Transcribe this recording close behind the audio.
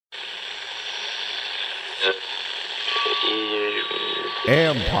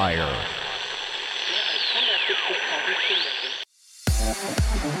Empire.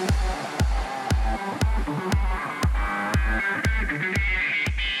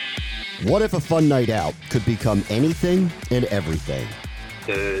 What if a fun night out could become anything and everything?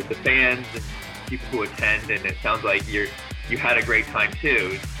 The fans and people who attend, and it sounds like you had a great time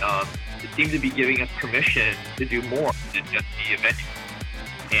too. It seems to be giving us permission to do more than just the event.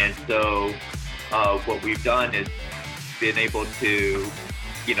 And so what we've done is been able to,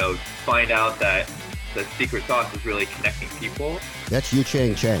 find out that the secret sauce is really connecting people. That's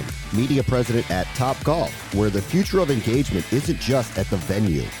Yu-Chang Chang, media president at Topgolf, where the future of engagement isn't just at the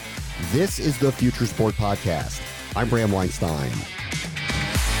venue. This is the Future Sport Podcast. I'm Bram Weinstein.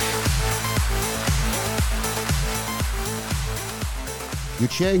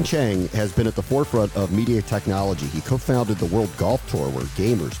 Yu-Chang Chang has been at the forefront of media technology. He co-founded the World Golf Tour, where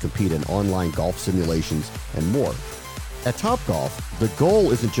gamers compete in online golf simulations and more. At Topgolf, the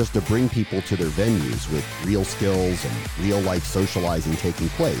goal isn't just to bring people to their venues with real skills and real-life socializing taking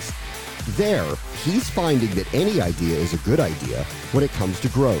place. There, he's finding that any idea is a good idea when it comes to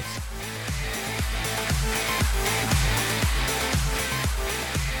growth.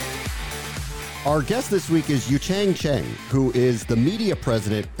 Our guest this week is Yu-Chang Chang, who is the media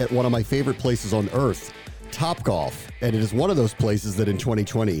president at one of my favorite places on earth, Topgolf, and it is one of those places that in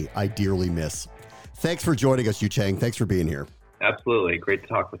 2020 I dearly miss. Thanks for joining us, Yu-Chang. Thanks for being here. Absolutely. Great to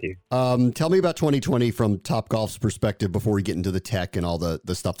talk with you. Tell me about 2020 from Topgolf's perspective before we get into the tech and all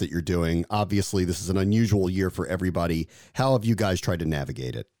the stuff that you're doing. Obviously, this is an unusual year for everybody. How have you guys tried to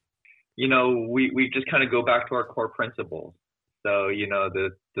navigate it? We just kind of go back to our core principles. So, the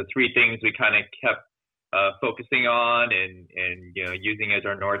three things we kind of kept focusing on and using as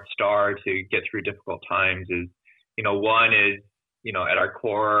our North Star to get through difficult times is, one is, at our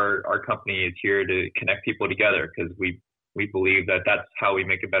core, our company is here to connect people together because we believe that that's how we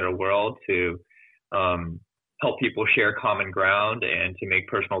make a better world, to help people share common ground and to make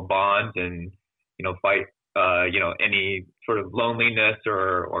personal bonds and, fight, any sort of loneliness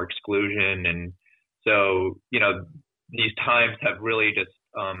or exclusion. And so, these times have really just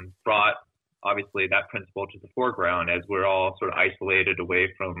brought, obviously, that principle to the foreground as we're all sort of isolated away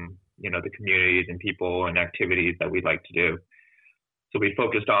from, the communities and people and activities that we'd like to do. So we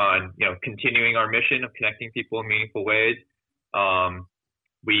focused on, continuing our mission of connecting people in meaningful ways.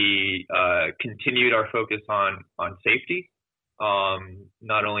 We continued our focus on safety,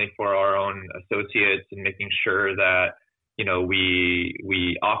 not only for our own associates and making sure that,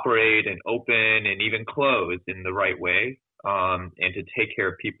 we operate and open and even close in the right way, and to take care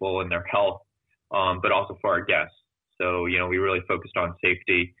of people and their health, but also for our guests. So, we really focused on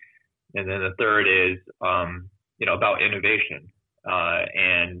safety. And then the third is, about innovation.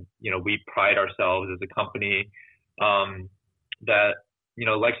 And, we pride ourselves as a company that,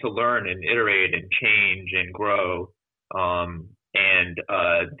 likes to learn and iterate and change and grow.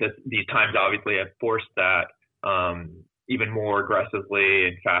 These times obviously have forced that even more aggressively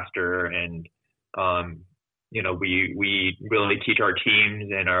and faster. And, we really teach our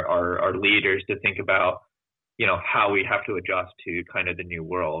teams and our leaders to think about, how we have to adjust to kind of the new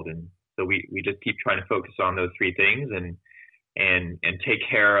world. And so we just keep trying to focus on those three things and take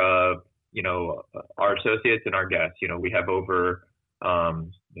care of, our associates and our guests. We have over,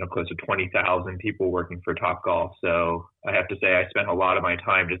 close to 20,000 people working for Topgolf. So I have to say I spent a lot of my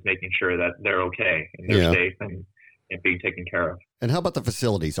time just making sure that they're okay and they're safe and being taken care of. And how about the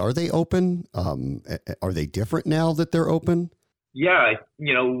facilities? Are they open? Are they different now that they're open? Yeah,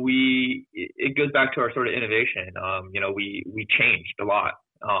 it goes back to our sort of innovation. We changed a lot,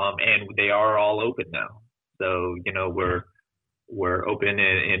 and they are all open now. So, we're open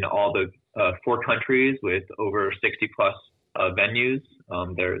in all the 4 countries with over 60 plus venues.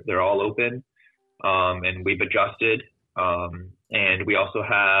 They're all open, and we've adjusted. And we also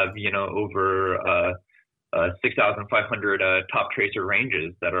have, over 6,500 Toptracer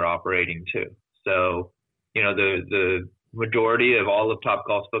ranges that are operating too. So, the majority of all of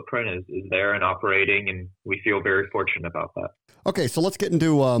Topgolf's footprint is there and operating, and we feel very fortunate about that. Okay, so let's get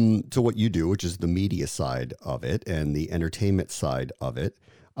into to what you do, which is the media side of it and the entertainment side of it.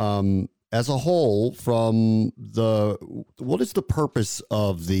 As a whole, what is the purpose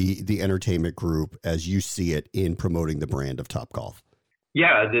of the entertainment group as you see it in promoting the brand of Topgolf?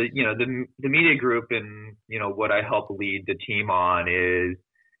 Yeah, the media group and what I help lead the team on is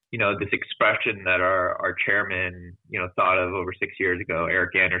this expression that our chairman thought of over 6 years ago,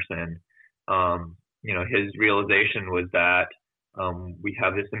 Eric Anderson. His realization was that we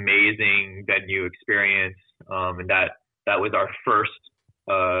have this amazing venue experience, and that was our first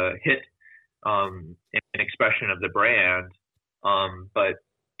hit, and expression of the brand. But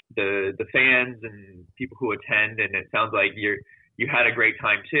the fans and people who attend, and it sounds like you had a great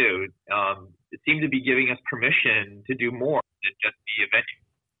time too, seem to be giving us permission to do more than just be a venue.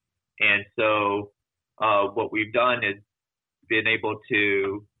 And so what we've done is been able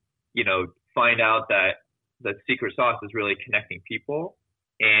to, find out that the secret sauce is really connecting people.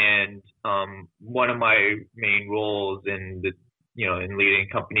 And one of my main roles in in leading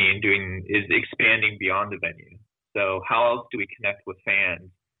a company and is expanding beyond the venue. So how else do we connect with fans?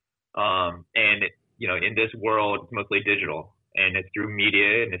 And in this world, it's mostly digital, and it's through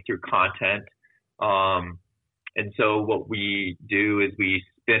media and it's through content. And so what we do is we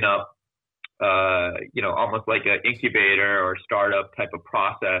spin up, almost like an incubator or startup type of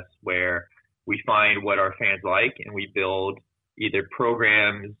process where we find what our fans like, and we build either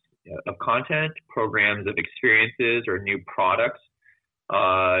programs of content, programs of experiences, or new products,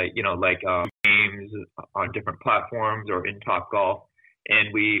 games on different platforms or in Topgolf.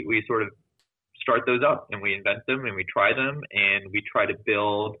 And we sort of start those up, and we invent them, and we try them, and we try to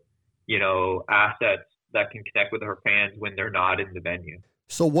build, assets that can connect with our fans when they're not in the venue.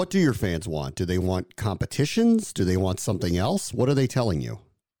 So what do your fans want? Do they want competitions? Do they want something else? What are they telling you?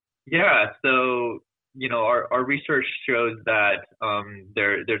 Yeah, so our research shows that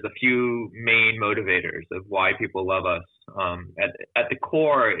there's a few main motivators of why people love us. At the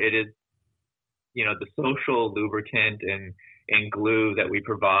core, it is the social lubricant and glue that we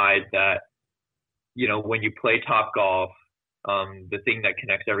provide. That when you play Topgolf, the thing that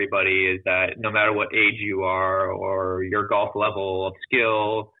connects everybody is that no matter what age you are or your golf level of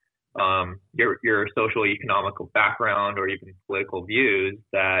skill, your social economical background, or even political views,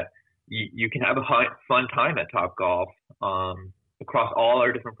 that you can have a fun time at Topgolf across all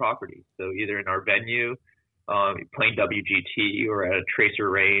our different properties. So either in our venue, playing WGT, or at a tracer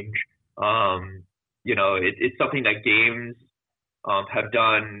range. It's something that games have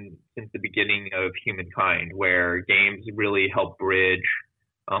done since the beginning of humankind, where games really help bridge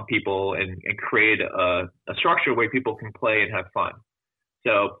people and create a structure where people can play and have fun.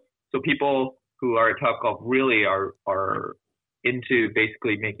 So people who are at Topgolf really are into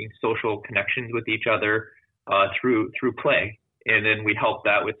basically making social connections with each other through play, and then we help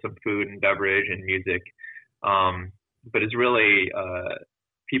that with some food and beverage and music. But it's really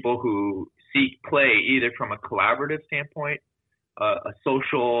people who seek play either from a collaborative standpoint, a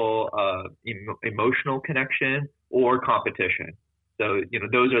social, emotional connection, or competition. So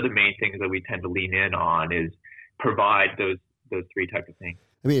those are the main things that we tend to lean in on, is provide those three types of things.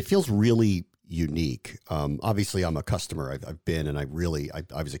 I mean, it feels really unique. Obviously, I'm a customer. I've been, and I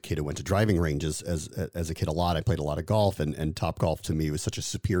was a kid who went to driving ranges as a kid a lot. I played a lot of golf, and Topgolf to me was such a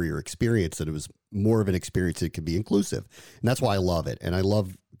superior experience that it was more of an experience that could be inclusive. And that's why I love it. And I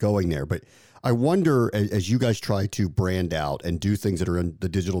love going there. But I wonder, as you guys try to brand out and do things that are in the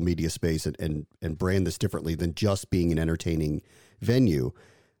digital media space and brand this differently than just being an entertaining venue,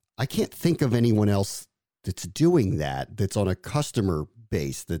 I can't think of anyone else that's doing that's on a customer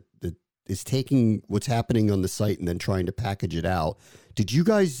base that is taking what's happening on the site and then trying to package it out. Did you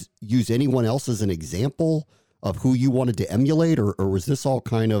guys use anyone else as an example of who you wanted to emulate, or was this all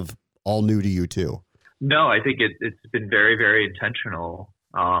kind of all new to you too? No, I think it's been very, very intentional.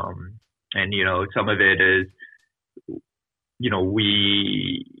 And, some of it is,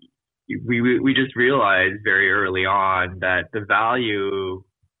 we just realized very early on that the value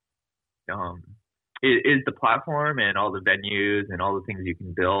is the platform and all the venues and all the things you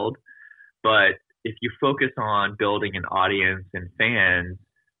can build. But if you focus on building an audience and fans,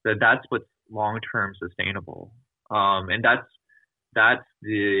 that's what's long-term sustainable. And that's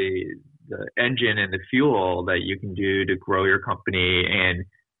the engine and the fuel that you can do to grow your company.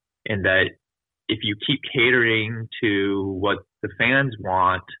 And that if you keep catering to what the fans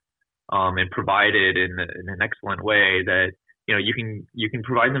want, and provide it in an excellent way, that you can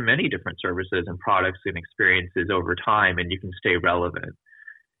provide them many different services and products and experiences over time, and you can stay relevant.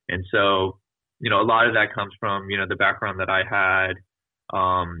 And so, a lot of that comes from the background that I had,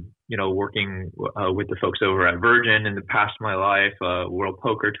 working with the folks over at Virgin in the past of my life, World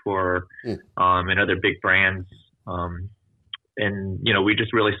Poker Tour, and other big brands. And we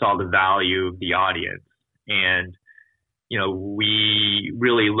just really saw the value of the audience, and we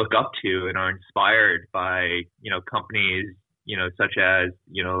really look up to and are inspired by companies such as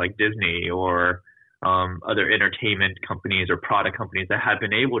like Disney or other entertainment companies or product companies that have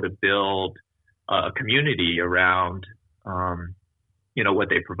been able to build a community around what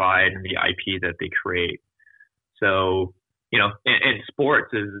they provide and the IP that they create. So and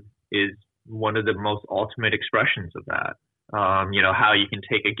sports is one of the most ultimate expressions of that. How you can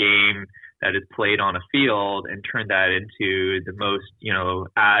take a game that is played on a field and turn that into the most,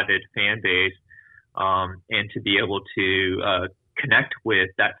 avid fan base, and to be able to connect with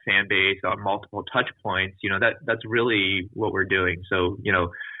that fan base on multiple touch points, that's really what we're doing. So,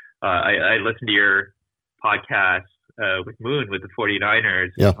 I listened to your podcast with Moon with the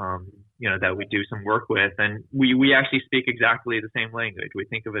 49ers, yeah. That we do some work with, and we actually speak exactly the same language. We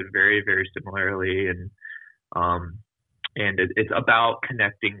think of it very, very similarly, and it's about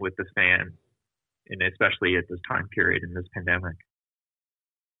connecting with the fan, and especially at this time period in this pandemic.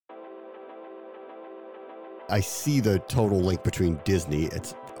 I see the total link between Disney.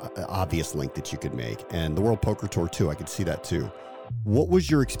 It's an obvious link that you could make. And the World Poker Tour, too. I could see that, too. What was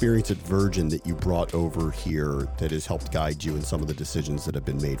your experience at Virgin that you brought over here that has helped guide you in some of the decisions that have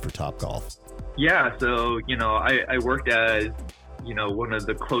been made for Topgolf? Yeah, so, I worked as, one of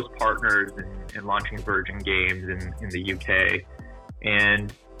the close partners in launching Virgin Games in the UK.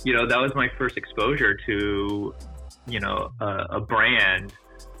 And, that was my first exposure to, a brand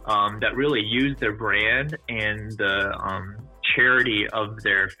that really used their brand and the charity of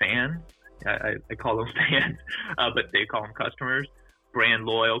their fans. I call them fans, but they call them customers, brand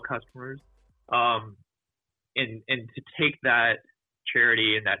loyal customers. And to take that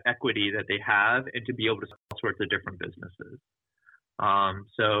charity and that equity that they have and to be able to sell all sorts of different businesses.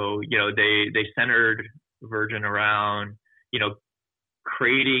 So, they centered Virgin around,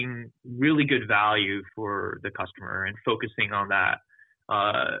 creating really good value for the customer and focusing on that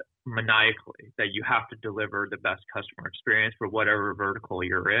maniacally, that you have to deliver the best customer experience for whatever vertical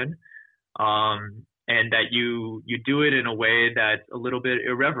you're in. And that you do it in a way that's a little bit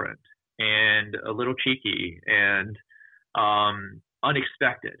irreverent and a little cheeky and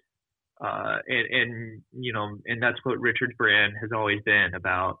unexpected. And that's what Richard's brand has always been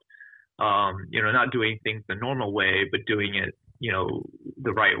about, not doing things the normal way, but doing it,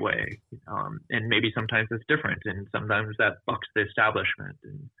 the right way. And maybe sometimes it's different, and sometimes that bucks the establishment.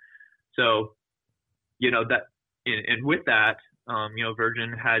 And so, and with that,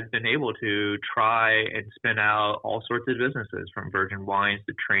 Virgin has been able to try and spin out all sorts of businesses, from Virgin Wines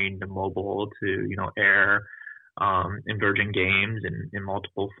to Train to Mobile to, Air, and Virgin Games in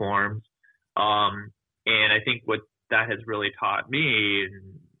multiple forms. And I think what that has really taught me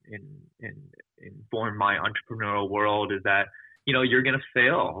and informed my entrepreneurial world is that, you're going to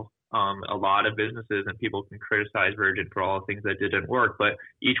fail a lot of businesses, and people can criticize Virgin for all the things that didn't work. But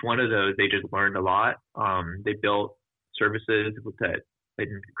each one of those, they just learned a lot. They built services that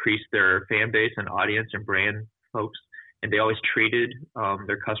increased their fan base and audience and brand folks, and they always treated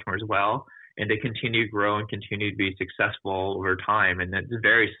their customers well. And they continue to grow and continue to be successful over time. And it's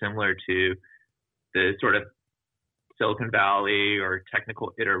very similar to the sort of Silicon Valley or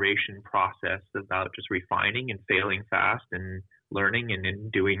technical iteration process about just refining and failing fast and learning and then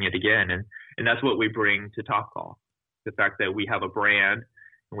doing it again. And that's what we bring to Topgolf. The fact that we have a brand,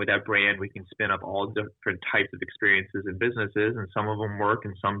 and with that brand, we can spin up all different types of experiences and businesses, and some of them work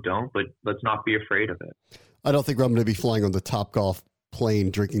and some don't, but let's not be afraid of it. I don't think I'm going to be flying on the Topgolf plane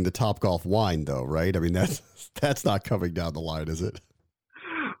drinking the Topgolf wine, though, right? I mean, that's not coming down the line, is it?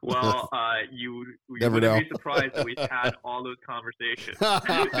 Well, you wouldn't be surprised that we've had all those conversations.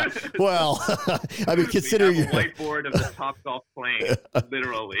 Well, I mean, considering we have a whiteboard of the Topgolf plane,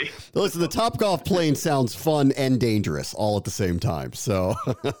 literally. Listen, the Topgolf plane sounds fun and dangerous all at the same time. So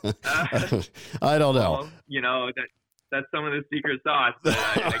I don't know. Well, that's some of the secret sauce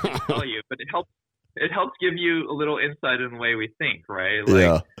that I can tell you, but it helps give you a little insight in the way we think, right?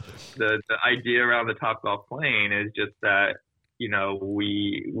 Like the idea around the Topgolf plane is just that,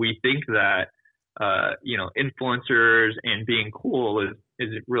 we think that, influencers and being cool is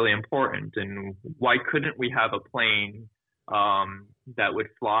really important. And why couldn't we have a plane that would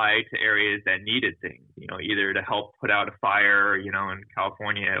fly to areas that needed things, either to help put out a fire, in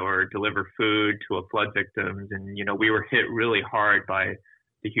California, or deliver food to a flood victims. And, we were hit really hard by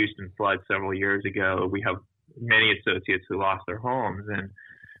the Houston flood several years ago. We have many associates who lost their homes, and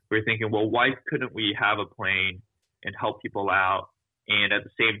we're thinking, well, why couldn't we have a plane and help people out, and at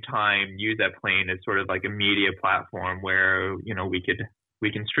the same time use that plane as sort of like a media platform where, we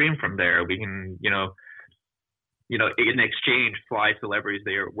can stream from there. We can, in exchange, fly celebrities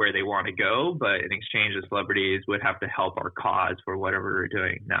there where they want to go, but in exchange, the celebrities would have to help our cause for whatever we're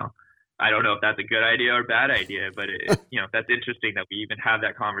doing. Now, I don't know if that's a good idea or a bad idea, but that's interesting that we even have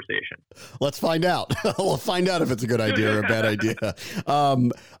that conversation. Let's find out. We'll find out if it's a good idea or a bad idea.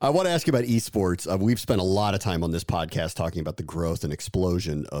 I want to ask you about esports. We've spent a lot of time on this podcast talking about the growth and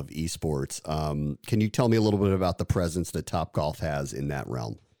explosion of esports. Can you tell me a little bit about the presence that Topgolf has in that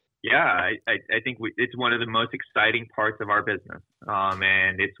realm? Yeah, I think it's one of the most exciting parts of our business,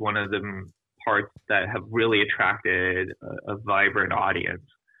 and it's one of the parts that have really attracted a vibrant audience.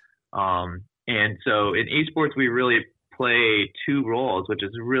 And so in esports, we really play two roles, which is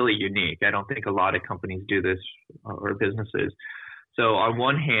really unique. I don't think a lot of companies do this or businesses. So on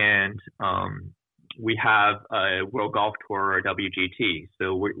one hand, we have a World Golf Tour or WGT.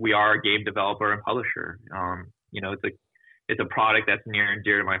 So we are a game developer and publisher. It's a product that's near and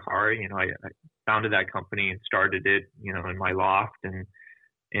dear to my heart. I founded that company and started it, in my loft, and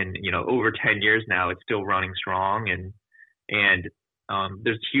over 10 years now, it's still running strong. And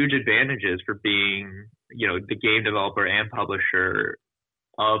there's huge advantages for being, the game developer and publisher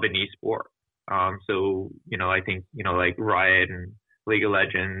of an esport. I think, like Riot and League of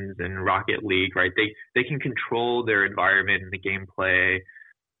Legends and Rocket League, right? They can control their environment and the gameplay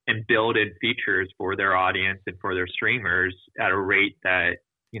and build in features for their audience and for their streamers at a rate that,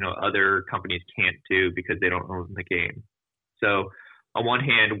 other companies can't do because they don't own the game. So on one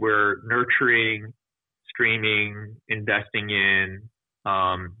hand, we're nurturing, streaming, investing in,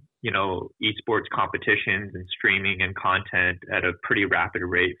 esports competitions and streaming and content at a pretty rapid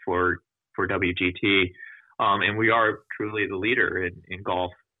rate for WGT. And we are truly the leader in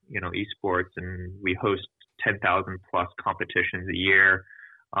golf, esports, and we host 10,000 plus competitions a year.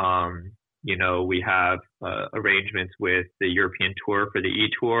 We have arrangements with the European Tour for the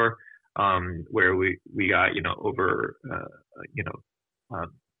E-Tour, where we got, over,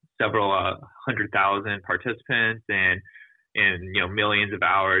 several 100,000 participants and millions of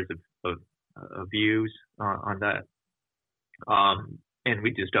hours of views on that. And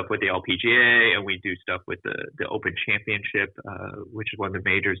we do stuff with the LPGA, and we do stuff with the Open Championship, which is one of the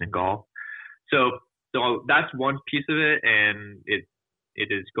majors in golf. So that's one piece of it, and it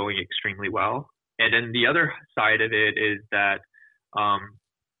is going extremely well. And then the other side of it is that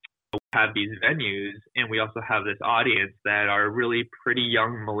we have these venues, and we also have this audience that are really pretty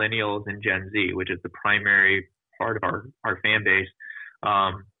young millennials and Gen Z, which is the primary part of our fan base.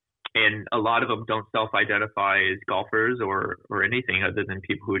 And a lot of them don't self-identify as golfers or anything other than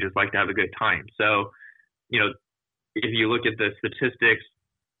people who just like to have a good time. So, if you look at the statistics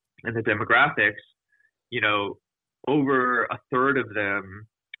and the demographics, over a third of them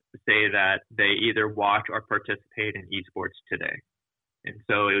say that they either watch or participate in esports today. And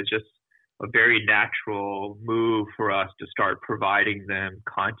so it was just a very natural move for us to start providing them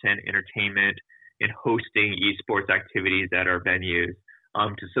content, entertainment, and hosting esports activities at our venues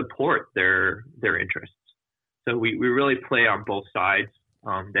to support their interests. So we really play on both sides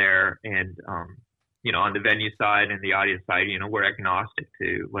there. And, on the venue side and the audience side, we're agnostic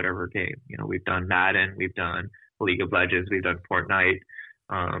to whatever game. We've done Madden, we've done League of Legends, we've done Fortnite.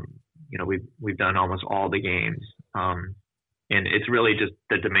 We've done almost all the games. And it's really just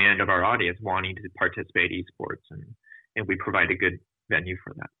the demand of our audience wanting to participate in esports, and we provide a good venue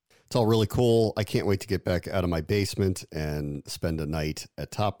for that. It's all really cool. I can't wait to get back out of my basement and spend a night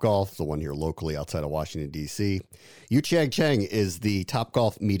at Topgolf, the one here locally outside of Washington, D.C. Yu-Chang Cheng is the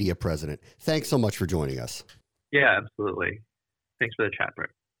Topgolf media president. Thanks so much for joining us. Yeah, absolutely. Thanks for the chat, Brett.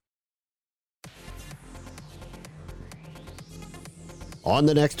 On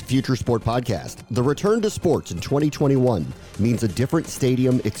the next Future Sport podcast, the return to sports in 2021 means a different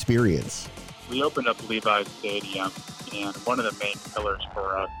stadium experience. We opened up Levi's Stadium, and one of the main pillars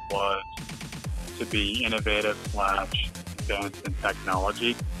for us was to be innovative / advanced in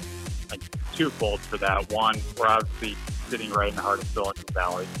technology. Like twofold for that. One, we're obviously sitting right in the heart of Silicon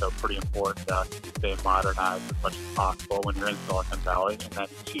Valley, so pretty important to stay modernized as much as possible when you're in Silicon Valley. And then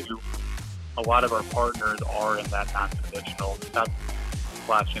two, a lot of our partners are in that non-traditional tech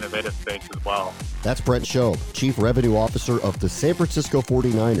 / innovative space as well. That's Brent Schob, Chief Revenue Officer of the San Francisco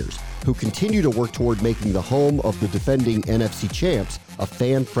 49ers, who continue to work toward making the home of the defending NFC champs a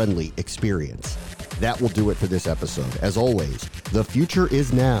fan-friendly experience. That will do it for this episode. As always, the future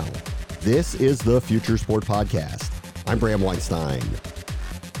is now. This is the Future Sport Podcast. I'm Bram Weinstein.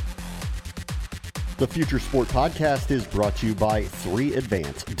 The Future Sport Podcast is brought to you by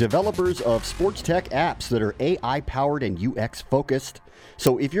 3Advance, developers of sports tech apps that are AI-powered and UX-focused.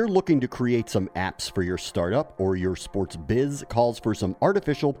 So if you're looking to create some apps for your startup or your sports biz calls for some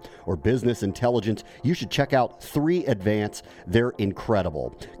artificial or business intelligence, you should check out 3Advance. They're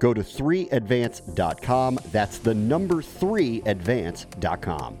incredible. Go to 3advance.com. That's the number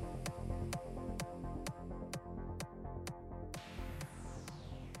 3advance.com.